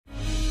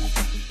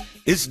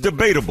It's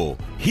debatable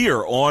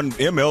here on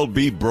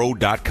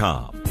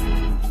MLBbro.com.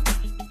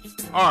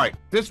 All right,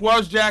 this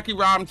was Jackie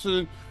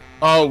Robinson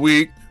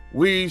week.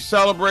 We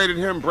celebrated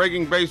him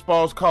breaking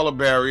baseball's color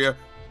barrier.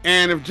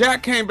 And if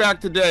Jack came back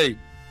today,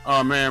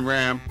 Man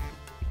Ram,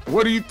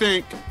 what do you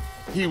think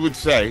he would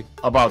say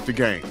about the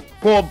game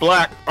for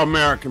Black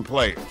American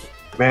players?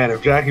 Man,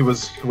 if Jackie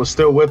was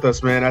still with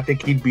us, man, I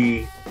think he'd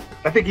be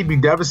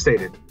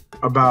devastated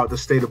about the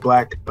state of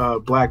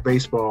black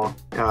baseball,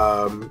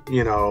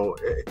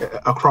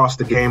 across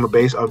the game of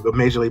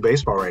Major League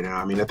Baseball right now.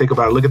 I mean, I think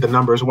about it, look at the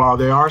numbers. While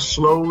they are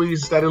slowly,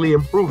 steadily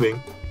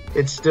improving,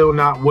 it's still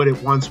not what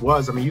it once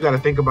was. I mean, you got to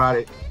think about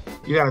it.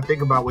 You got to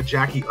think about what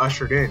Jackie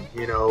ushered in,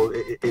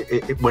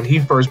 when he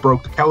first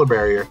broke the color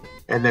barrier,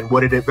 and then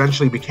what it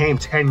eventually became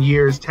 10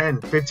 years,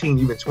 10, 15,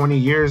 even 20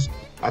 years.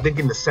 I think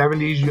in the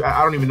 70s,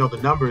 I don't even know the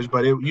numbers,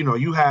 but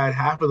you had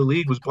half of the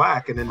league was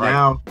black. And then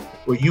now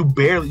where you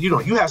barely,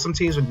 you have some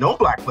teams with no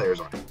black players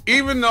on it.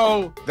 Even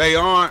though they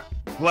aren't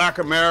Black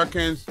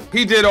Americans,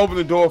 he did open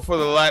the door for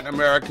the Latin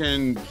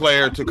American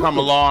player to come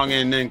along,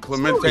 and then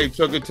Clemente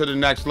took it to the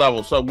next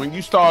level. So when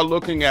you start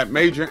looking at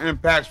major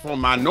impacts for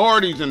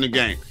minorities in the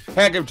game,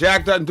 heck, if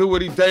Jack doesn't do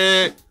what he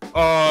did,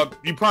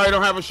 you probably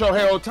don't have a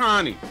Shohei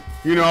Ohtani.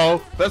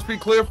 Let's be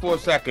clear for a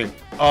second.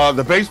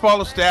 The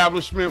baseball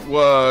establishment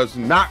was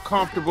not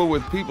comfortable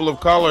with people of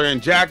color,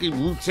 and Jackie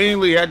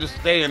routinely had to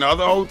stay in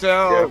other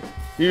hotels. Yep.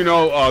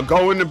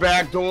 Go in the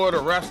back door to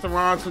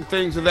restaurants and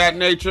things of that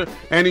nature,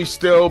 and he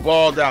still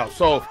balled out.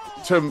 So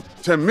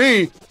to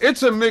me,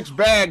 it's a mixed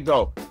bag,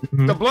 though.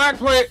 Mm-hmm. The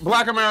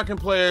Black American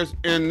players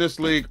in this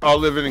league are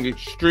living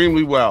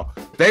extremely well.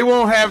 They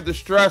won't have the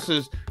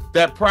stresses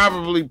that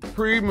probably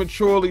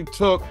prematurely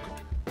took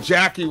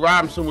Jackie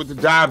Robinson with the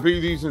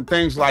diabetes and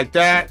things like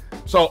that.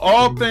 So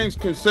all things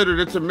considered,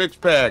 it's a mixed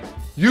bag.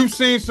 You've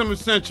seen some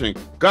ascension.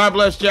 God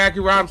bless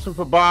Jackie Robinson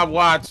for Bob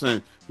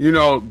Watson.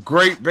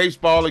 Great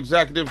baseball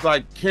executives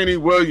like Kenny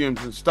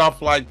Williams and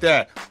stuff like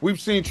that. We've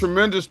seen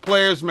tremendous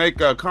players make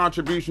a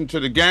contribution to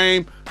the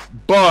game,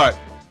 but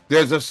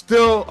there's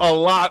still a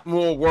lot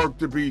more work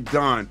to be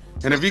done.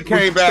 And if he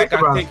came back,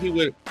 I think he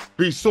would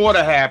be sort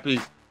of happy,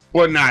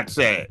 but not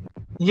sad.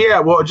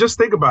 Yeah, well, just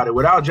think about it.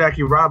 Without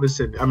Jackie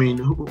Robinson, I mean,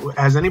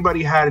 has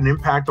anybody had an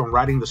impact on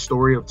writing the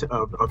story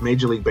of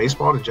Major League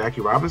Baseball than Jackie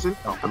Robinson?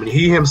 No. I mean,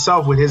 he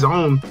himself, with his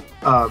own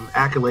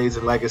accolades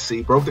and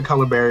legacy, broke the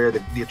color barrier,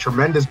 the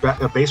tremendous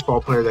baseball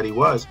player that he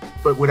was.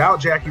 But without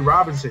Jackie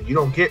Robinson, you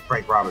don't get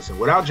Frank Robinson.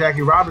 Without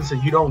Jackie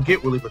Robinson, you don't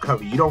get Willie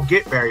McCovey. You don't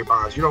get Barry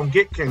Bonds. You don't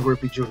get Ken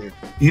Griffey Jr.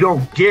 You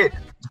don't get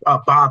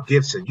Bob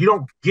Gibson. You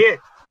don't get,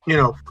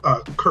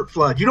 Kurt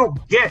Flood. You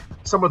don't get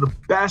some of the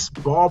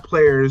best ball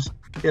players.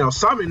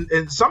 Some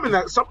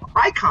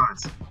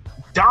icons,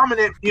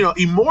 dominant,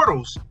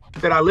 immortals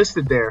that I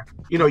listed there.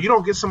 You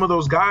don't get some of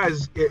those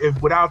guys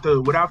without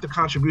the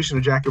contribution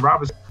of Jackie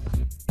Robinson.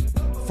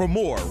 For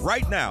more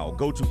right now,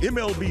 go to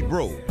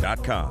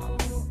MLBbro.com.